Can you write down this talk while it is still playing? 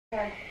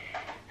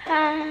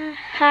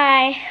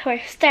Hi, we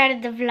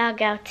started the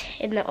vlog out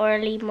in the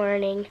early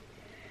morning,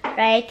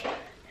 right?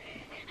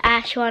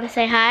 Ash, you want to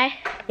say hi?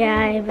 Yeah,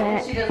 I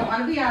bet. She doesn't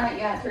want to be on it,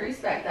 you have to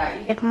respect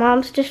that. If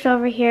Mom's just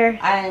over here.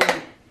 I'm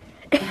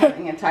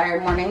having a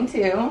tired morning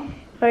too.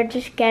 We're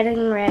just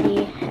getting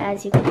ready,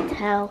 as you can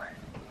tell.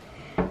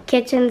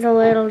 Kitchen's a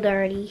little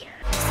dirty.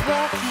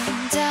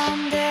 Walking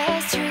down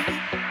the street,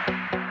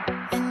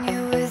 and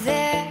you were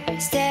there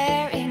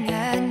staring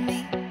at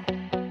me,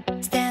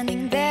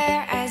 standing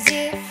there as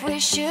if we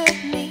should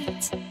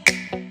meet.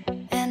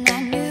 And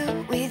I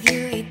knew with you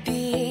it'd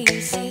be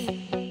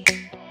easy.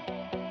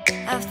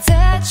 I've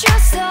touched your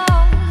soul,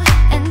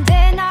 and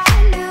then I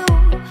knew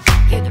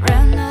you'd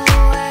run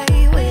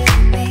away with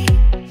me.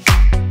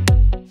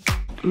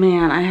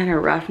 Man, I had a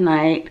rough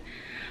night.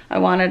 I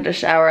wanted to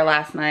shower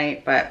last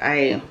night, but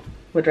I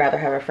would rather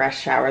have a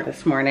fresh shower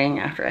this morning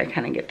after I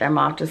kind of get them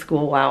off to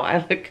school. Wow,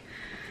 I look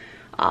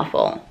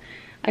awful.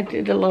 I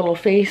did a little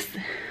face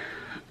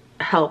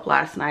help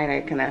last night.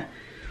 I kind of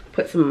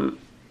put some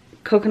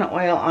coconut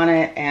oil on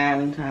it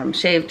and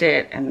shaved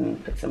it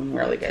and put some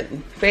really good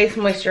face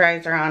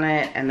moisturizer on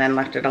it and then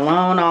left it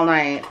alone all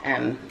night.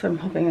 And so I'm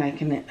hoping I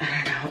don't know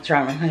what's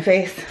wrong with my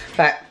face.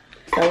 But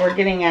so we're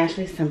getting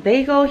Ashley some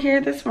bagel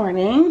here this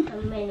morning. A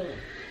mini.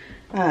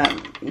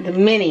 The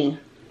mini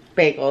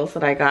bagels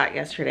that I got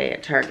yesterday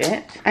at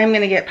Target. I'm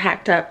gonna get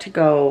packed up to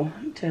go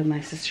to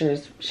my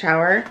sister's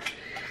shower,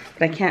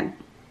 but I can't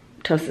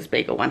toast this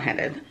bagel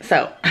one-handed.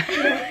 So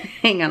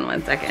hang on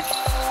one second.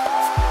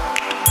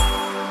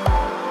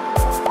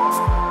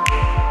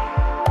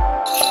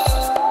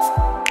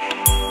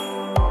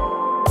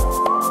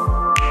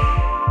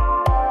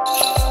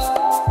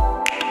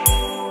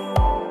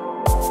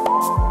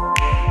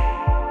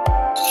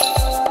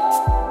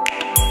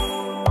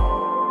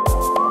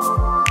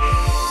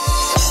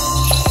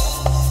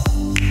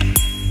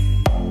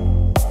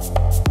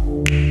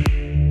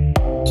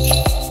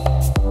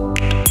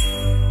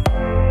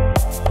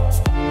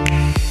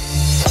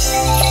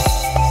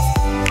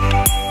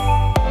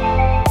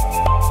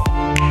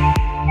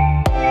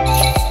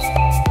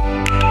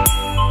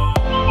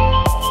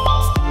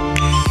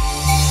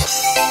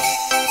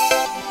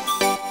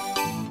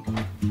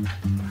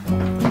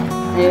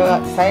 Are you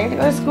excited to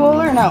go to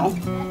school or no?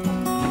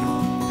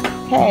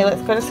 Okay,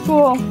 let's go to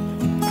school.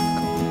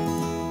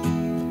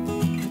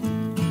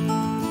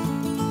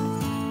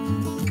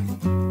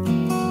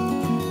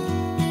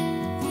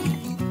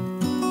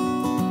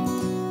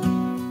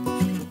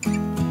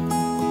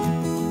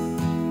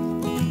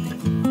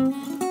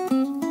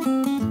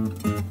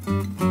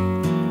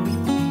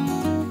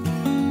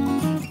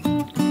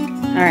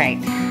 All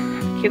right,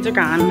 kids are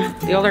gone.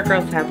 The older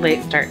girls had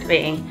late start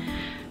today,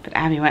 but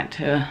Abby went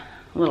to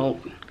a little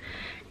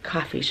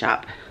coffee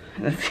shop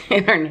that's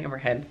in our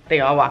neighborhood.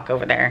 They all walk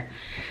over there.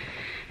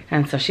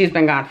 And so she's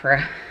been gone for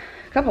a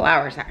couple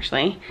hours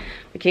actually.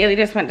 But Kaylee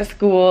just went to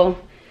school.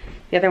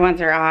 The other ones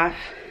are off.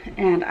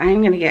 And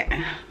I'm gonna get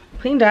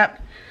cleaned up,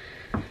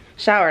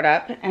 showered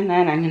up, and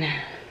then I'm gonna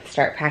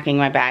start packing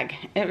my bag.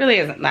 It really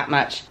isn't that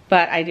much,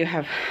 but I do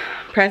have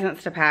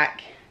presents to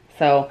pack.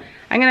 So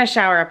I'm gonna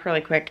shower up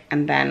really quick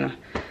and then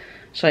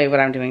show you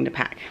what I'm doing to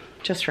pack,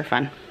 just for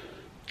fun.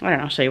 I don't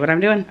know, I'll show you what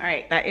I'm doing. All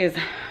right, that is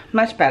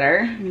much better.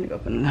 I'm gonna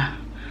open the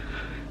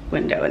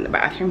window in the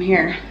bathroom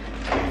here.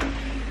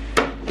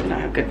 I don't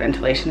have good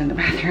ventilation in the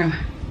bathroom.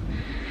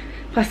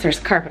 Plus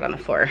there's carpet on the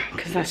floor,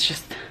 because that's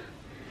just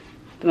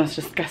the most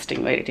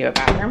disgusting way to do a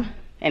bathroom.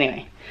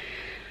 Anyway,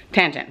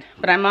 tangent.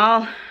 But I'm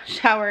all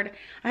showered.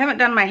 I haven't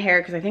done my hair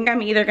because I think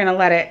I'm either gonna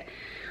let it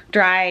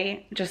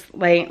dry, just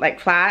lay like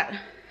flat,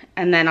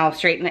 and then I'll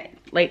straighten it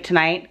late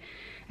tonight,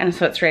 and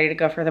so it's ready to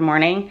go for the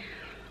morning.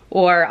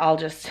 Or I'll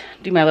just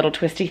do my little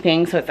twisty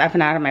thing so it's up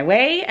and out of my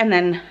way, and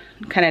then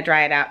kind of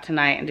dry it out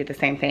tonight and do the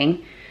same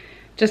thing.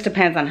 Just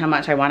depends on how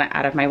much I want it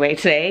out of my way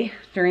today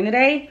during the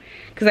day.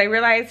 Because I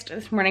realized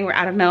this morning we're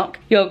out of milk,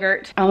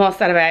 yogurt,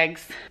 almost out of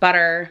eggs,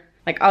 butter,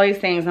 like all these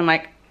things. I'm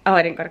like, oh,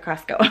 I didn't go to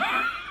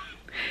Costco.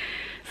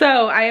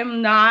 So I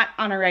am not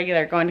on a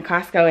regular going to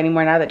Costco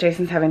anymore now that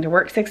Jason's having to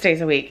work 6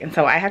 days a week. And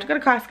so I have to go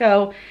to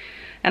Costco,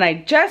 and I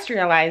just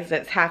realized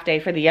it's half day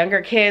for the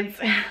younger kids.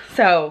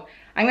 So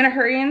I'm gonna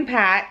hurry and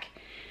pack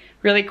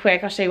really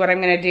quick. I'll show you what I'm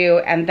gonna do,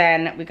 and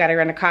then we gotta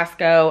run to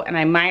Costco, and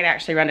I might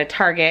actually run to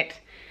Target,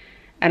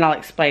 and I'll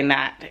explain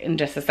that in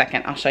just a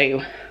second. I'll show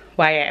you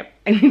why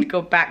I need to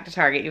go back to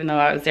Target even though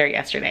I was there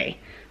yesterday.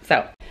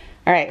 So,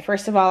 all right,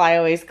 first of all, I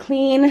always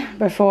clean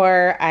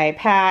before I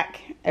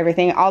pack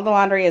everything. All the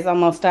laundry is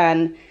almost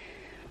done,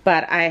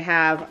 but I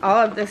have all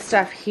of this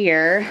stuff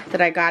here that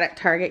I got at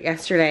Target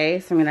yesterday,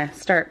 so I'm gonna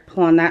start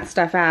pulling that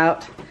stuff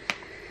out.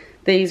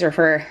 These are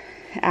for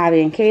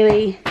Abby and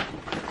Kaylee.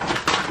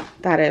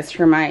 That is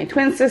for my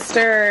twin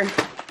sister.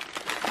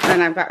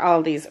 And I've got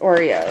all these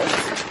Oreos.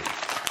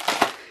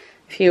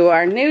 If you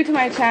are new to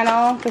my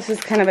channel, this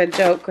is kind of a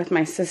joke with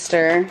my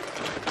sister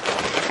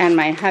and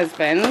my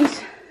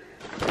husband.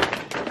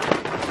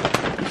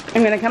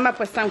 I'm gonna come up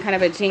with some kind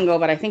of a jingle,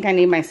 but I think I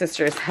need my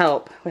sister's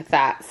help with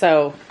that.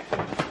 So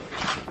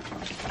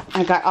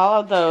I got all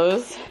of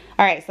those.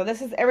 All right, so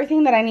this is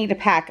everything that I need to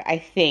pack, I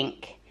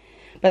think.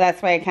 But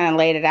that's why I kind of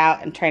laid it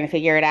out and trying to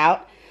figure it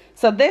out.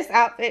 So this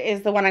outfit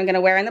is the one I'm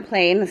gonna wear in the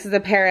plane. This is a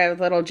pair of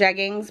little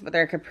jeggings, but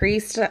they're capri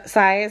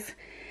size.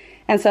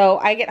 And so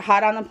I get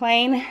hot on the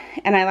plane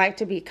and I like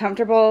to be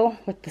comfortable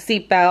with the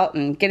seatbelt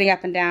and getting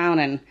up and down,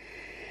 and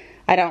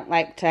I don't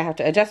like to have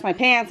to adjust my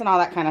pants and all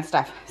that kind of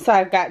stuff. So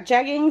I've got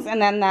jeggings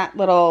and then that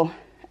little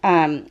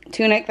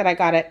tunic that I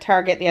got at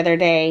Target the other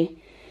day.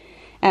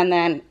 And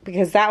then,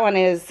 because that one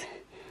is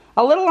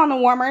a little on the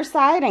warmer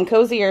side and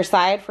cozier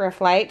side for a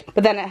flight,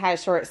 but then it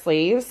has short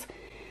sleeves.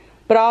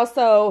 But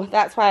also,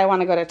 that's why I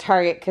want to go to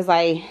Target, because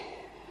I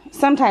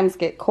sometimes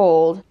get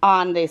cold.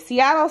 On the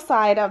Seattle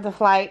side of the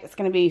flight, it's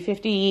going to be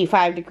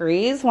 55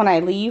 degrees when I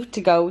leave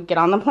to go get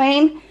on the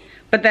plane.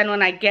 But then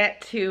when I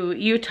get to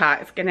Utah,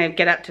 it's going to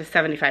get up to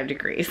 75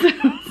 degrees.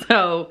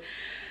 So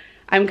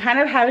I'm kind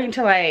of having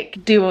to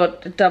like do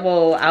a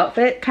double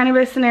outfit kind of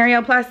a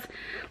scenario. Plus,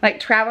 like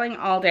traveling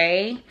all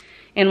day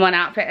in one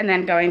outfit and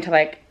then going to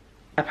like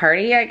a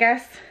party, I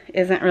guess,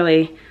 isn't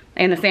really,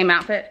 in the same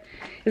outfit,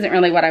 isn't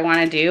really what I want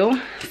to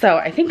do. So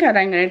I think what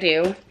I'm going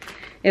to do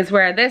is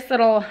wear this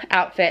little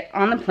outfit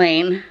on the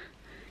plane,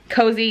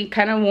 cozy,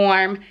 kind of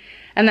warm,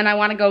 and then I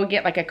want to go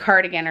get like a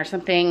cardigan or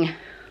something,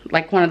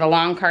 like one of the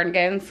long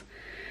cardigans,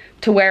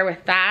 to wear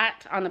with that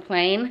on the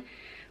plane,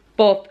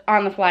 both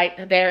on the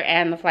flight there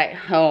and the flight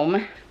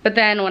home. But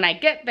then when I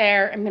get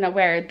there, I'm going to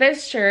wear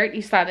this shirt.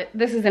 You saw that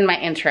this is in my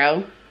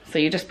intro, so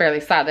you just barely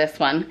saw this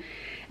one.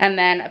 And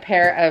then a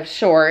pair of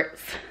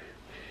shorts,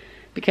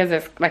 because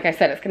it's, like I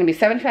said, it's gonna be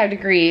 75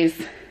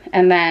 degrees,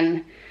 and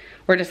then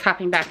we're just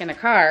hopping back in the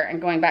car and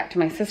going back to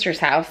my sister's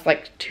house,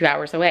 like 2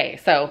 hours away.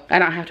 So I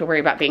don't have to worry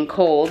about being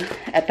cold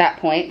at that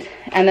point.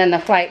 And then the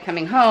flight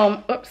coming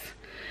home, oops,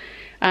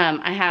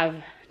 I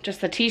have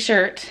just a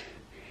t-shirt,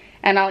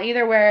 and I'll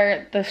either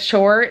wear the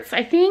shorts,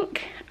 I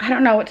think. I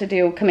don't know what to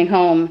do coming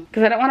home,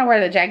 because I don't wanna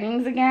wear the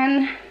jeggings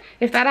again.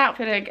 If that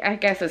outfit, I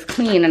guess, is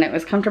clean and it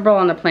was comfortable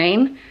on the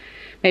plane,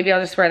 maybe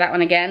I'll just wear that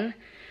one again.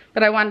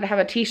 But I wanted to have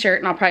a t-shirt,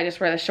 and I'll probably just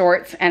wear the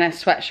shorts and a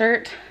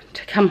sweatshirt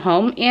to come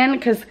home in,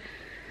 because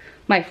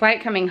my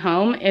flight coming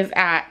home is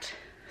at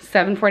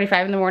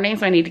 7:45 in the morning,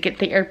 so I need to get to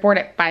the airport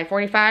at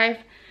 5:45,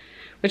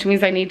 which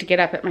means I need to get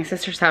up at my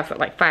sister's house at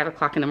like 5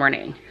 o'clock in the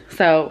morning.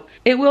 So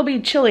it will be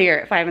chillier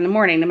at 5 in the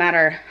morning, no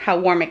matter how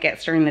warm it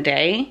gets during the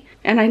day.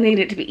 And I need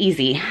it to be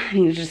easy. I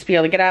need to just be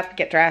able to get up,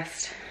 get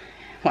dressed,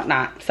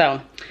 whatnot.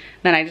 So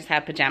then I just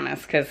have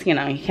pajamas, because, you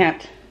know, you have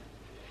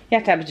to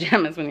have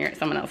pajamas when you're at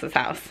someone else's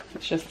house.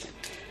 It's just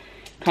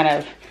kind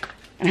of,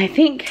 and I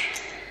think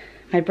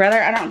my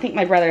brother, I don't think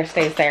my brother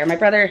stays there. My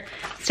brother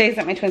stays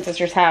at my twin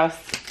sister's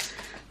house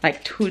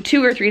like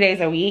two or 3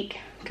 days a week,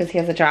 because he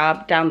has a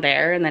job down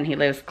there, and then he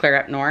lives clear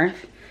up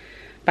north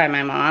by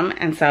my mom,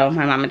 and so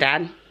my mom and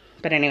dad.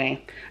 But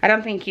anyway, I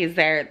don't think he's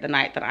there the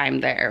night that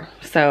I'm there,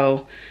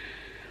 so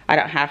I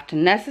don't have to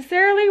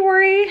necessarily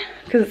worry,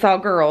 because it's all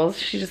girls.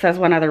 She just has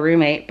one other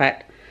roommate.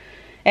 But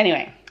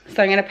anyway,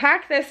 so I'm gonna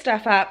pack this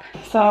stuff up.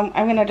 So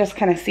I'm gonna just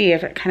kind of see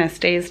if it kind of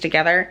stays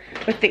together.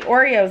 With the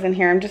Oreos in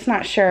here, I'm just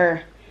not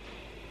sure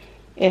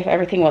if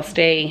everything will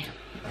stay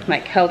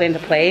like held into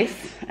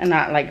place and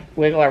not like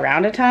wiggle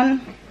around a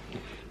ton.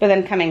 But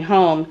then coming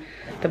home,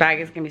 the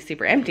bag is gonna be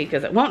super empty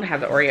because it won't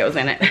have the Oreos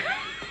in it.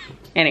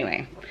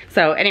 Anyway,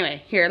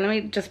 here, let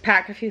me just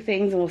pack a few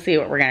things and we'll see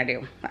what we're gonna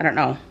do. I don't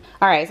know.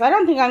 All right, so I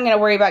don't think I'm gonna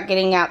worry about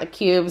getting out the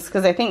cubes,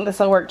 because I think this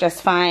will work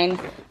just fine.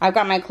 I've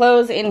got my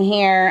clothes in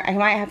here. I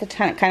might have to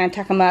kind of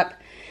tuck them up,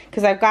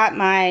 because I've got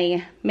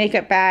my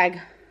makeup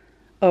bag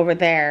over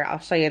there. I'll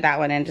show you that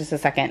one in just a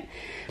second.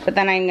 But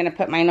then I'm gonna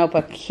put my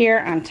notebook here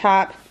on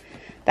top.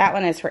 That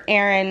one is for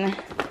Erin.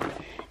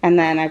 And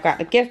then I've got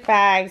the gift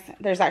bags.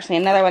 There's actually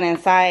another one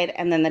inside,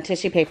 and then the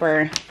tissue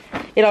paper.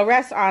 It'll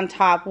rest on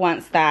top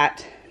once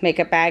that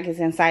makeup bag is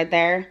inside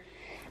there.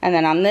 And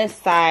then on this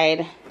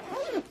side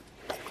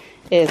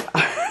is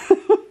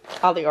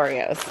all the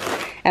Oreos.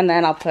 And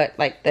then I'll put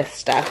like this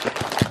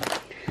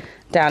stuff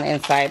down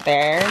inside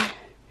there.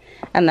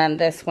 And then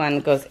this one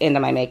goes into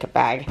my makeup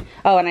bag.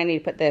 Oh, and I need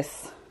to put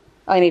this,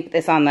 I need to put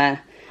this on the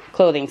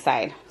clothing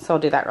side. So I'll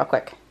do that real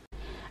quick.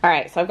 All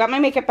right, so I've got my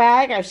makeup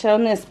bag. I've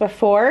shown this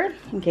before.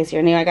 In case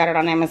you're new, I got it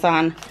on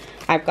Amazon.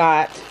 I've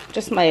got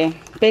just my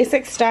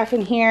basic stuff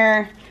in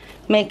here,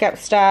 makeup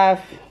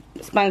stuff,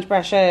 sponge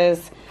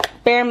brushes,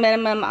 bare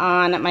minimum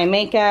on my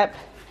makeup,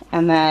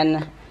 and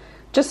then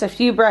just a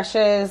few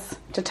brushes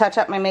to touch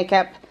up my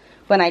makeup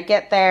when I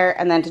get there,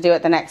 and then to do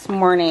it the next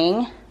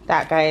morning.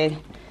 That guy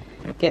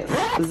gets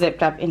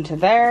zipped up into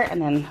there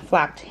and then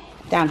flapped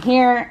down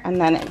here, and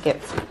then it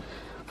gets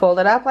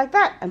folded up like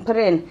that and put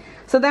it in.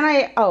 So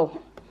then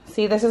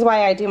see, this is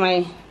why I do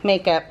my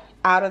makeup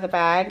out of the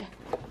bag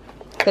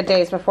the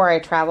days before I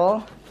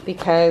travel,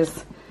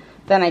 because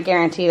then I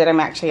guarantee that I'm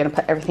actually going to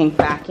put everything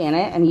back in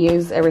it and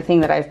use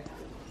everything that I've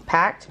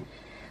packed.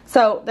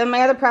 So then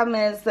my other problem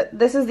is that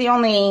this is the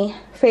only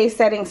face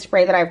setting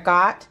spray that I've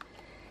got,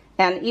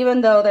 and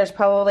even though there's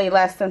probably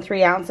less than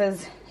 3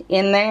 ounces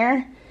in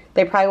there,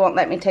 They probably won't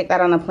let me take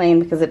that on the plane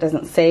because it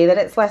doesn't say that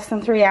it's less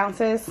than 3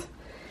 ounces.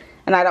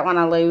 And I don't want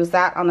to lose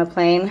that on the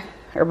plane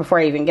or before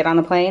I even get on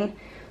the plane.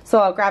 So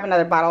I'll grab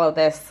another bottle of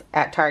this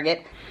at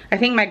Target. I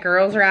think my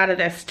girls are out of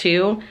this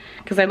too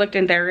because I looked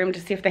in their room to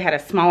see if they had a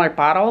smaller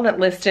bottle that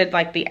listed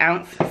like the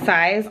ounce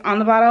size on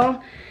the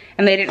bottle,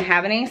 and they didn't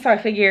have any. So I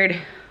figured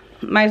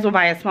might as well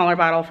buy a smaller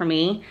bottle for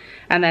me,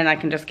 and then I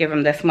can just give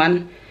them this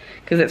one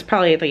because it's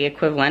probably the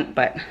equivalent,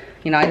 but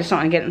you know, I just don't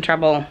want to get in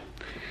trouble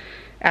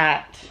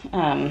at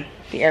the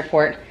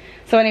airport.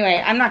 So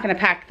anyway, I'm not gonna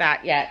pack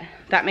that yet.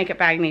 That makeup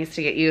bag needs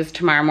to get used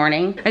tomorrow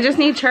morning. I just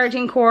need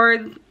charging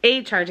cord,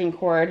 a charging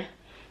cord.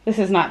 This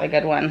is not the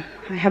good one.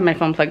 I have my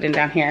phone plugged in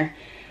down here,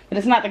 but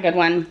it's not the good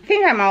one. I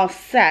think I'm all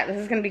set. This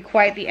is gonna be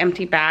quite the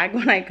empty bag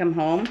when I come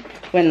home,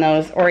 when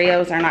those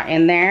Oreos are not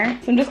in there.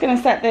 So I'm just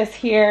gonna set this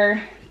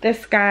here.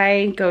 This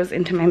guy goes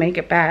into my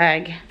makeup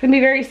bag. It's gonna be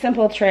a very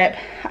simple trip.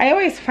 I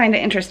always find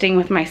it interesting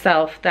with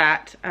myself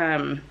that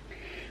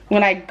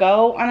when I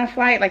go on a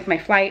flight, like my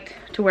flight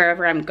to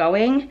wherever I'm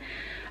going,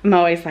 I'm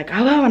always like,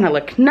 oh, I wanna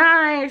look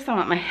nice. I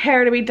want my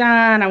hair to be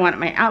done. I want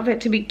my outfit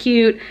to be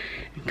cute,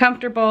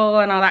 comfortable,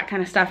 and all that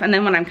kind of stuff. And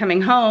then when I'm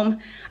coming home,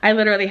 I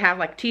literally have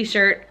like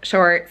t-shirt,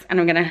 shorts, and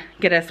I'm gonna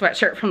get a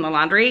sweatshirt from the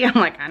laundry. I'm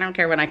like, I don't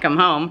care when I come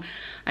home.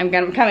 I'm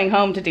coming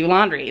home to do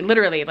laundry.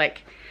 Literally,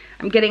 like,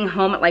 I'm getting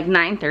home at like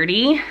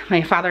 9:30.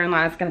 My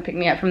father-in-law is gonna pick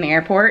me up from the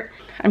airport.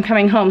 I'm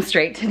coming home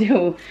straight to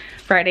do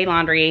Friday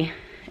laundry,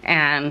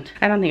 and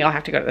I don't think I'll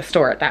have to go to the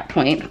store at that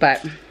point,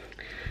 but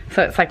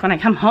so it's like when I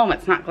come home,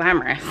 it's not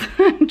glamorous.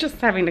 I'm just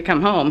having to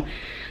come home.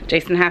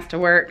 Jason has to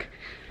work.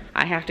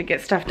 I have to get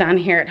stuff done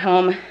here at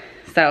home.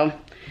 So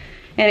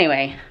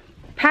anyway,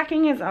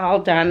 packing is all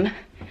done.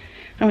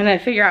 I'm gonna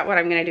figure out what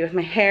I'm gonna do with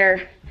my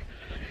hair.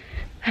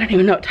 I don't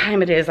even know what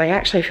time it is. I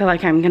actually feel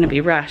like I'm gonna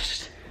be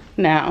rushed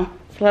now.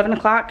 It's 11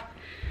 o'clock.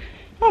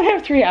 Oh, I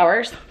have 3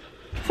 hours.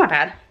 It's not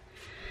bad.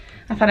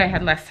 I thought I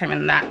had less time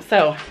than that.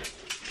 So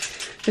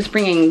just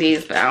bringing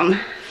these down,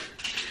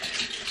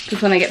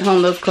 because when I get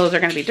home, those clothes are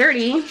gonna be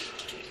dirty.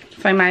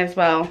 So I might as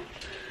well,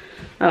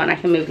 oh, and I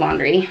can move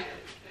laundry.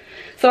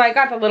 So I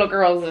got the little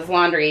girls'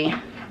 laundry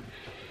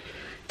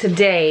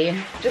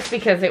today just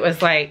because it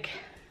was like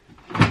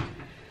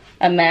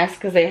a mess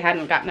because they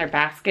hadn't gotten their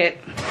basket.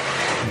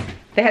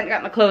 They hadn't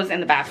gotten the clothes in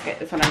the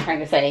basket is what I'm trying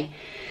to say.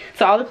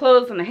 So all the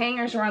clothes and the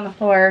hangers were on the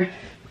floor.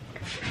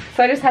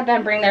 So I just had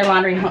them bring their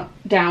laundry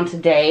down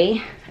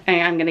today,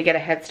 and I'm gonna get a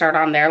head start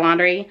on their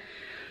laundry.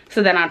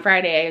 So then on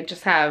Friday, I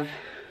just have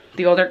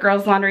the older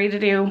girls' laundry to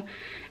do,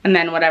 and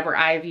then whatever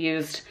I've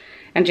used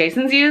and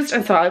Jason's used.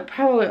 And so I'll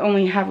probably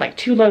only have like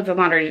 2 loads of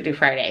laundry to do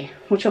Friday,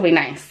 which will be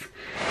nice.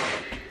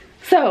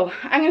 So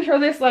I'm gonna throw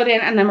this load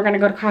in, and then we're gonna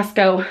go to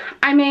Costco.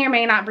 I may or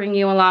may not bring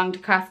you along to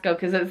Costco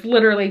because it's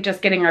literally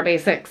just getting our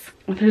basics.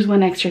 There's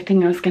one extra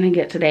thing I was gonna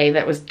get today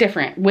that was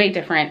different, way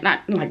different,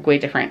 not like way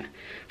different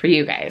for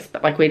you guys,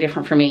 but like way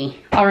different for me.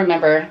 I'll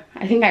remember.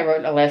 I think I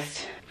wrote a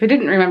list. If I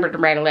didn't remember to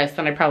write a list,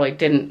 then I probably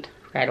didn't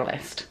write a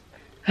list.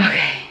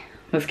 Okay,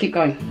 let's keep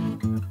going.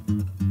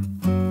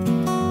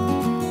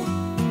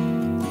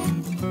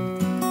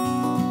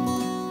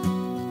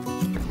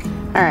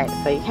 All right,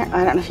 so you can't,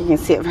 I don't know if you can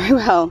see it very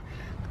well.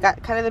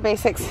 Got kind of the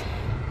basics,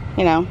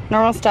 you know,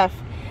 normal stuff,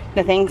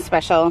 nothing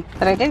special.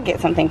 But I did get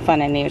something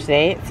fun and new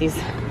today. It's these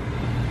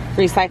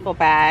recycle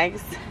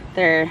bags.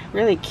 They're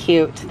really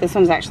cute. This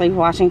one's actually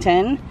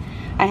Washington.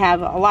 I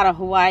have a lot of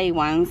Hawaii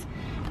ones,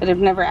 but I've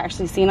never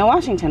actually seen a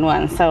Washington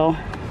one. So,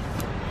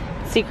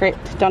 secret,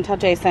 don't tell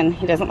Jason.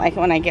 He doesn't like it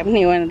when I give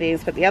him one of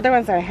these. But the other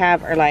ones I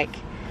have are like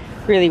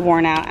really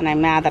worn out, and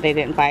I'm mad that I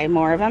didn't buy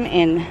more of them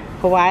in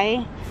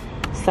Hawaii.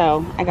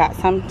 So I got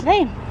some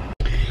today.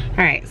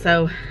 All right,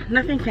 so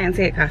nothing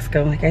fancy at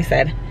Costco, like I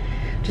said.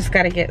 Just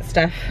got to get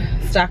stuff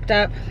stocked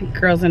up. The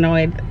girls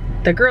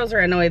are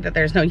annoyed that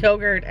there's no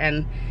yogurt.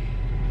 And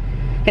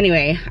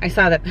anyway, I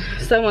saw that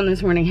someone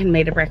this morning had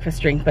made a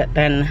breakfast drink, but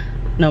then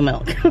no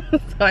milk.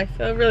 So I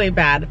feel really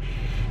bad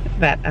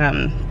that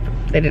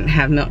they didn't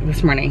have milk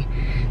this morning.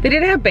 They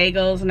did have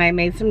bagels, and I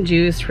made some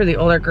juice for the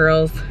older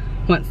girls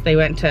once the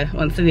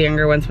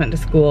younger ones went to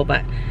school.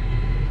 But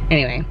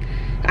anyway,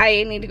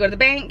 I need to go to the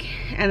bank,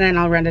 and then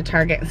I'll run to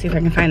Target and see if I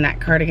can find that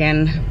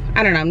cardigan.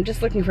 I don't know, I'm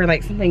just looking for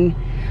like something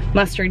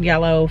mustard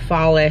yellow,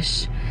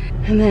 fallish,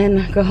 and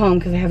then go home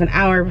because I have an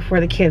hour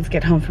before the kids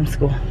get home from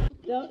school.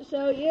 Don't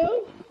show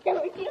you?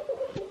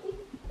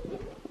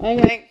 I'm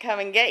gonna come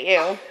and get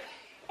you.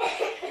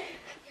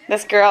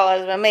 This girl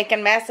has been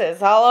making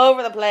messes all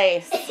over the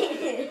place.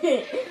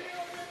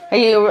 Are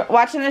you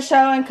watching the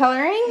show and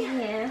coloring?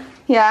 Yeah.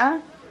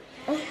 Yeah?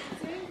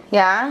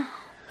 Yeah?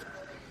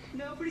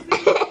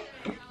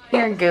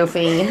 You're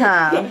goofy,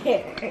 huh?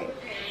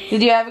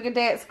 Did you have a good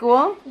day at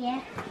school?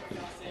 Yeah.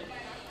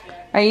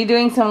 Are you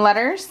doing some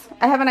letters?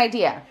 I have an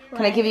idea.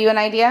 Can I give you an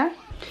idea?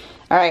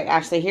 All right,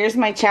 Ashley, here's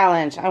my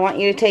challenge. I want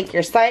you to take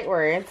your sight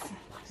words.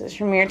 This is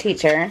from your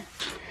teacher.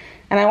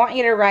 And I want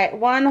you to write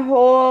one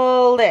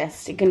whole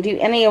list. You can do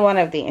any one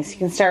of these. You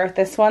can start with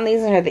this one.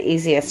 These are the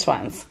easiest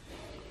ones.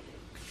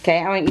 Okay,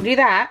 I want you to do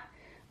that.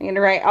 I'm gonna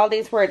write all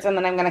these words and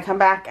then I'm gonna come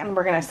back and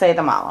we're gonna say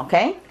them all,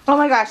 okay? Oh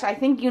my gosh, I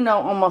think you know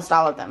almost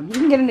all of them. You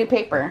can get a new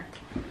paper.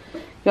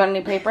 You want a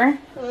new paper?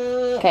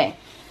 Okay.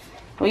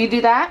 Will you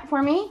do that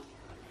for me?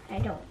 I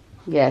don't.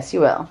 Yes,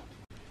 you will.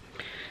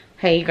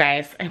 Hey you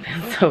guys, I've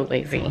been so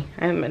lazy.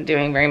 I haven't been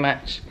doing very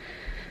much.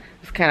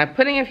 Just kind of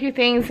putting a few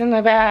things in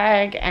the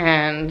bag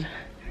and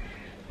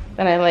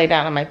then I lay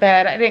down on my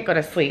bed. I didn't go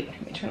to sleep.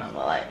 Let me turn on the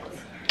lights.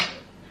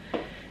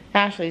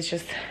 Ashley's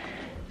just,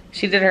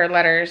 she did her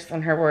letters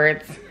and her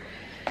words.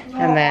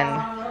 And then,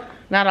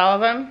 not all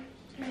of them.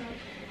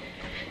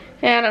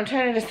 And I'm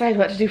trying to decide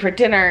what to do for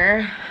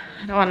dinner.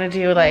 I don't want to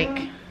do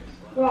like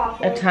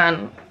a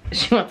ton.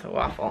 She wants a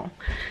waffle.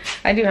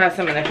 I do have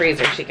some in the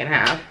freezer she can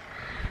have.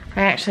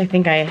 I actually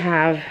think I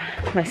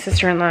have my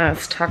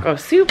sister-in-law's taco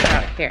soup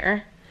out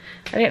here.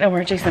 I didn't know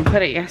where Jason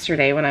put it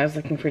yesterday when I was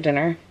looking for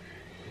dinner,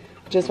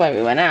 which is why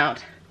we went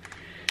out.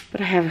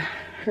 But I have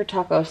her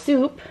taco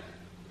soup.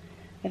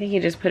 I think he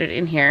just put it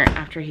in here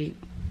after he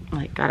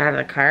like got out of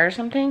the car or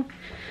something.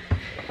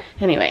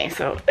 Anyway,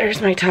 so there's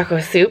my taco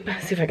soup.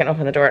 See if I can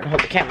open the door and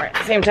hold the camera at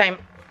the same time.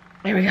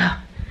 There we go.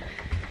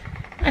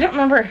 I don't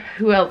remember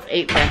who else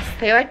ate this.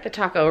 They like the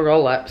taco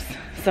roll-ups,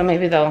 so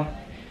maybe they'll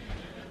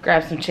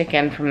grab some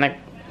chicken from the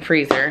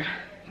freezer.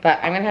 But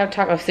I'm gonna have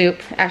taco soup.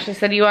 Ashley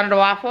said you wanted a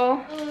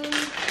waffle.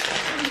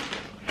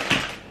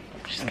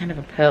 She's kind of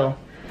a pill.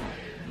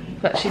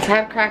 But she's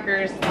had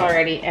crackers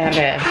already and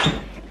a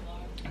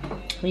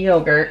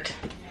yogurt.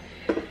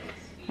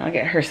 I'll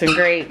get her some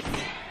grapes.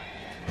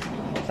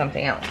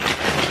 Something else.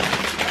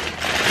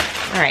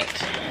 Alright.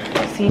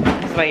 See,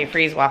 this is why you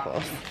freeze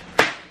waffles.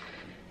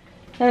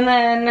 And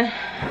then,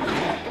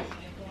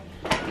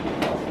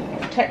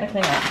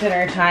 technically not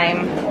dinner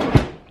time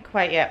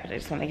quite yet, but I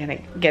just want to kind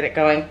of get it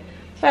going.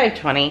 It's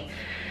 5:20.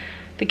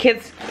 The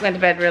kids went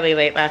to bed really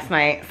late last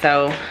night,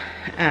 so,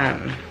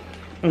 and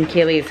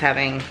Kaylee's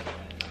having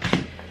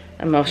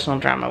emotional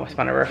drama with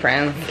one of her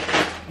friends.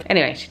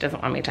 Anyway, she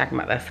doesn't want me talking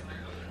about this.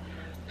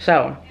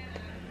 So,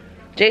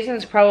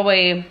 Jason's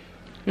probably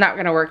not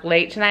gonna work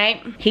late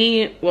tonight.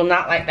 He will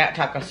not like that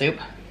taco soup.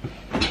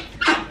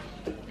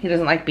 He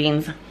doesn't like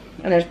beans,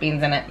 and there's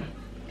beans in it.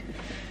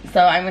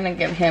 So I'm gonna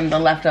give him the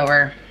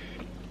leftover.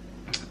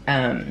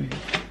 I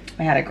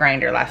had a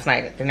grinder last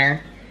night at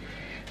dinner.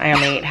 I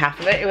only ate half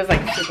of it. It was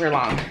like super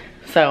long.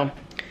 So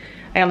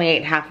I only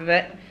ate half of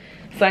it.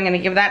 So I'm gonna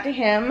give that to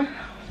him.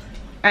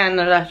 And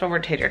the leftover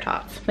tater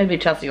tots. Maybe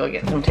Chelsea will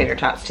get some tater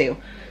tots too.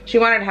 She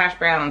wanted hash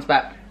browns,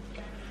 but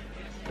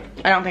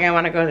I don't think I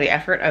want to go to the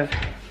effort of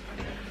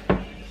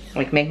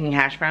like making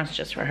hash browns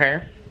just for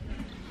her.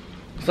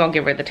 So I'll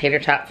give her the tater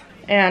tots.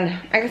 And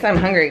I guess I'm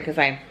hungry because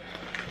I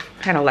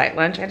had a light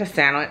lunch. I had a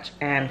sandwich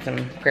and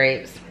some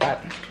grapes,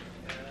 but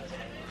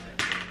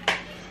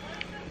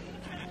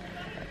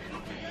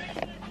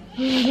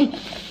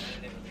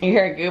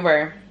you're a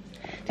goober.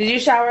 Did you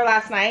shower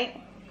last night?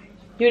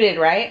 You did,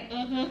 right?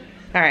 Mm-hmm.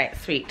 All right,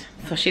 sweet.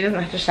 So she doesn't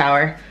have to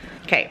shower.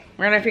 Okay,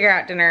 we're gonna figure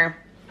out dinner.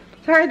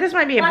 Sorry, this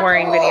might be a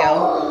boring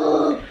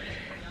video.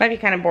 Might be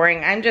kind of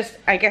boring.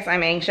 I guess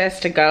I'm anxious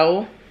to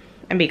go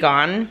and be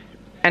gone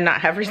and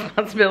not have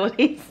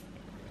responsibilities.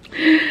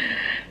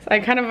 So I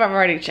kind of have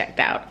already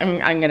checked out.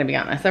 I'm gonna be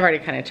honest, I've already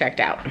kind of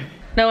checked out.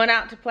 No one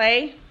out to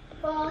play?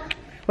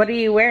 What are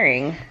you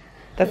wearing?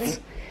 That's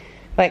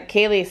like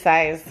Kaylee's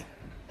size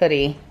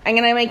hoodie. I'm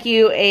gonna make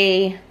you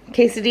a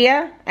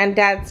quesadilla and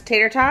Dad's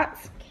tater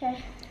tots. Okay.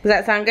 Does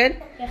that sound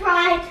good?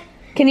 Right.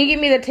 Can you give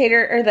me the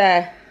tater or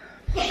the...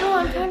 No,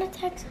 I'm trying to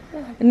text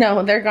them.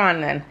 No, they're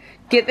gone then.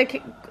 Get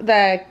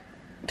the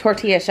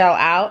tortilla shell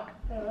out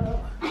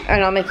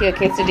and I'll make you a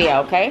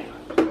quesadilla, okay?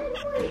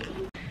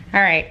 All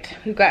right,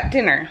 we've got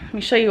dinner. Let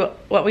me show you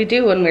what we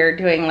do when we're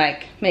doing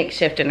like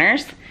makeshift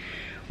dinners.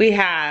 We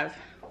have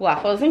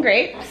waffles and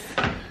grapes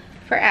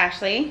for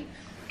Ashley.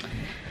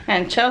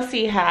 And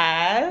Chelsea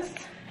has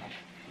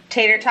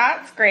tater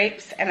tots,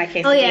 grapes, and a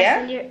quesadilla. Oh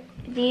yes,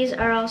 and these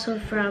are also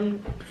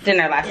from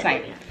dinner last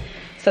night.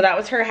 So that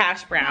was her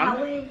hash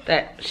brown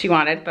that she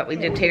wanted, but we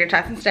did tater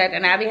tots instead.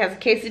 And Abby has a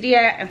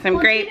quesadilla and some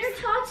grapes.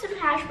 Tater tots and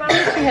hash browns.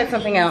 She had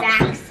something else.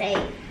 Exact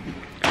same.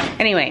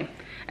 Anyway,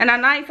 and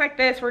on nights like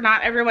this where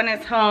not everyone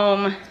is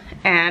home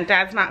and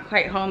Dad's not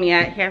quite home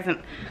yet, he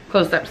hasn't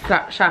closed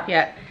up shop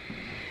yet,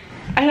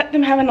 I let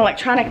them have an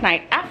electronic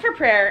night after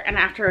prayer and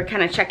after we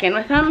kind of check in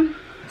with them.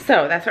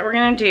 So that's what we're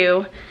gonna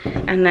do.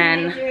 And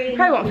then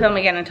probably won't film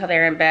again until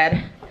they're in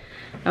bed,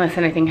 unless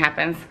anything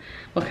happens.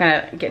 We'll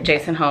kind of get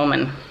Jason home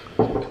and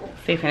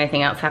see if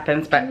anything else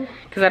happens, but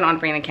because I don't want to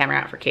bring the camera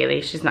out for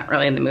Kaylee, she's not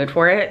really in the mood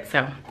for it.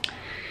 So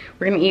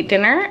we're gonna eat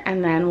dinner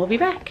and then we'll be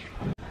back.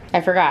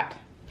 I forgot,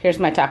 here's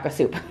my taco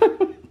soup.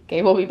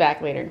 Okay, we'll be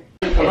back later.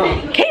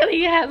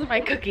 Kaylee has my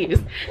cookies.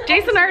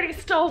 Jason already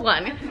stole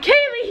one.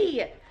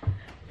 Kaylee!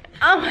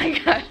 Oh my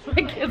gosh,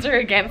 my kids are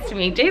against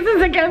me.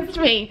 Jason's against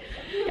me.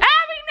 Abby,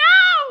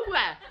 no!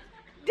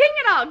 Dang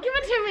it all, give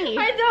it to me.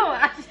 I don't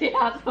actually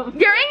have them.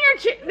 They're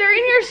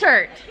in your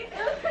shirt.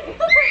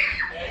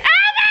 Abby!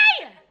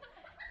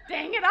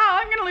 Dang it all,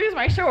 I'm gonna lose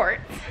my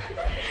shorts.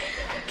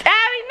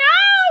 Abby,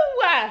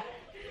 no!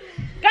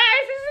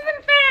 Guys, this is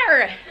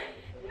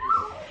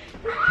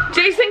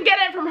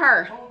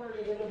her.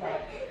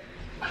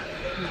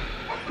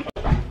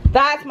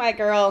 That's my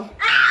girl.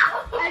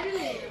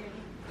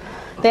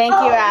 Thank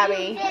you,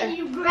 Abby.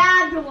 You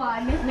grabbed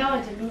one. No,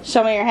 I didn't.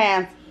 Show me your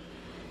hands.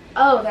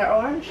 Oh, they're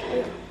orange?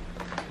 I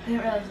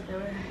didn't realize that they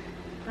were.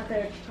 I thought they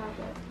were just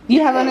chocolate.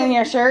 You have one in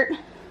your shirt?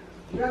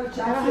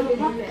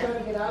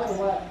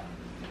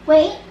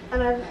 Wait. All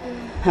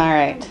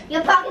right.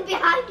 Your pocket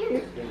behind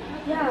you.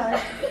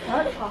 Yeah,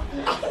 it's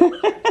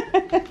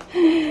pocket.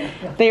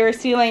 They were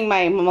stealing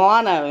my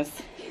Milanos.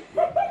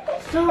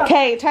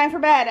 Okay, time for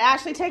bed.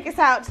 Ashley, take us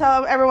out.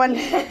 Tell everyone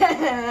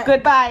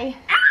goodbye.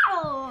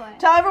 Ow!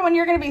 Tell everyone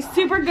you're going to be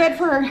super good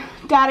for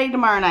Daddy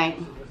tomorrow night.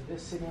 Was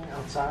this sitting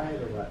outside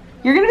or what?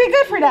 You're going to be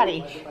good for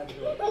Daddy.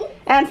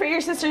 And for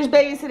your sister's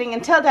babysitting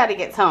until Daddy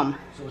gets home.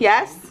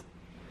 Yes?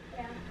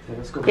 Okay,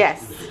 let's go.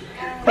 Yes.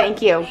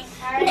 Thank you.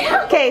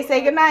 Okay,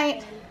 say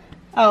goodnight.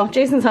 Oh,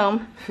 Jason's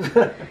home.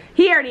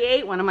 He already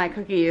ate one of my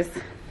cookies.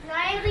 Can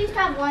I at least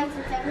have one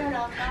since everyone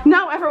else got one?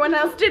 No, everyone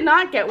else did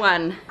not get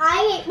one.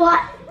 I ate one.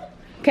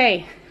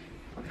 Okay.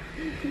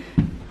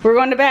 We're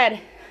going to bed.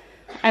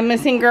 I'm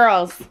missing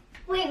girls.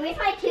 Wait, where's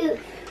my tooth?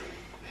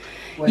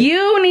 Wait.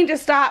 You need to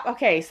stop.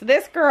 Okay, so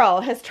this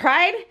girl has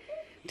tried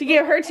to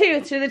give her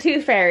tooth to the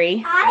tooth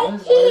fairy. I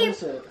What keep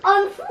is it?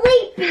 on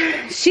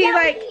sleeping. She down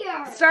like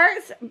here.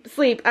 starts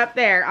sleep up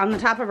there on the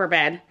top of her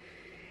bed.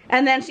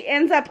 And then she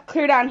ends up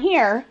clear down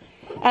here.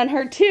 And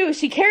her tooth,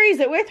 she carries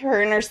it with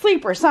her in her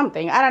sleep or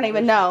something. I don't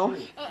even know.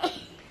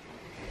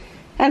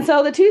 And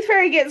so the tooth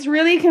fairy gets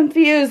really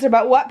confused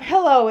about what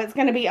pillow it's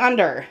going to be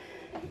under.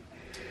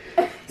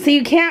 So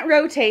you can't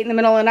rotate in the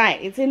middle of the night.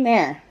 It's in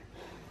there.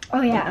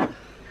 Oh, yeah.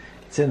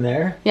 It's in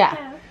there?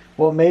 Yeah.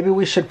 Well, maybe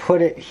we should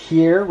put it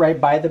here, right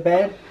by the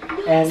bed.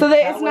 And So that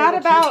that it's way not the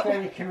about- tooth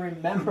fairy can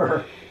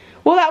remember.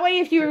 Well, that way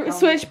if you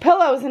switch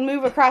pillows and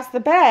move across the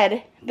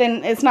bed,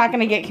 then it's not going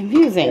to get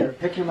confusing. Here,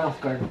 pick your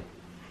mouth guard.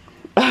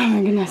 Oh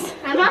my goodness.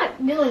 I'm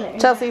not doing it.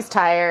 Chelsea's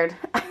tired.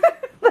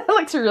 That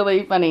looks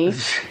really funny.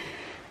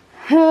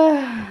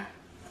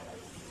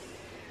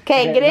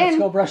 Okay, get Let's in.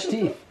 go brush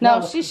teeth.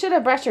 No, she should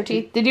have brushed her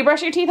teeth. Did you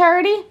brush your teeth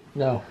already?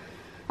 No.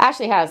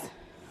 Ashley has.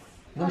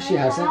 No, she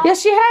hasn't.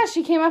 Yes, she has.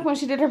 She came up when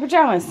she did her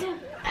pajamas.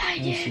 I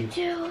did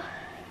too.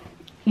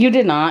 You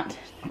did not.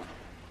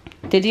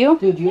 Did you?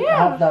 Dude, you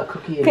have the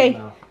cookie in Okay. your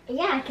mouth.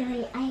 Yeah,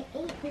 because I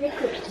ate the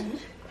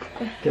cookies.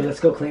 Okay, let's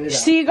go clean it up.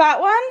 So you got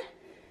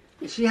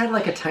one? She had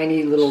like a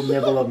tiny little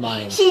nibble of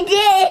mine. She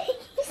did.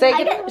 Say I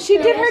good- got she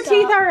did her this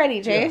teeth off.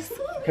 already, Jace.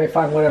 Okay,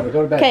 fine, whatever.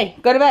 Go to bed. Okay,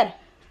 go to bed.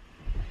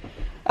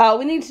 Oh,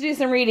 we need to do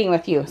some reading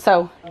with you.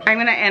 So I'm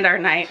gonna end our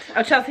night.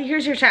 Oh, Chelsea,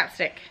 here's your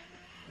chapstick.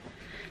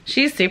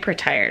 She's super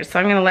tired, so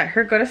I'm gonna let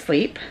her go to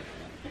sleep.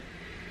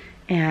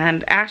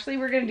 And Ashley,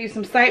 we're gonna do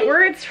some sight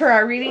words for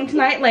our reading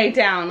tonight. Lay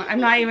down. I'm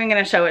not even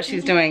gonna show what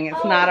she's doing.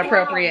 It's not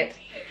appropriate.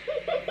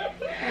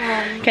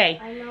 Okay.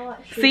 I know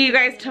what she See you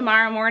guys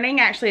tomorrow morning.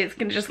 Actually, it's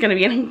just gonna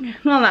be in,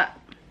 well, not,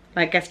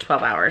 I guess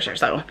 12 hours or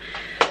so.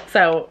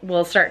 So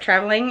we'll start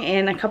traveling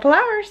in a couple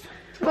hours.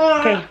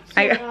 Okay,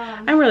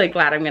 I'm really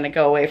glad I'm gonna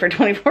go away for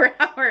 24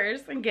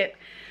 hours and get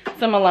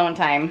some alone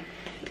time.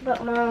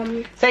 But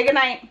Mom. Say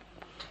goodnight.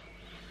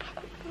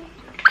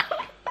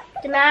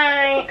 Good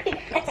night.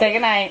 Say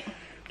goodnight.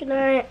 Good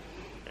night.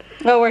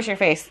 Oh, where's your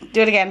face?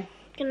 Do it again.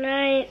 Good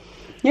night.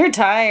 You're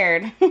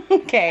tired.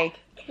 Okay.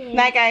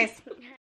 Night, guys.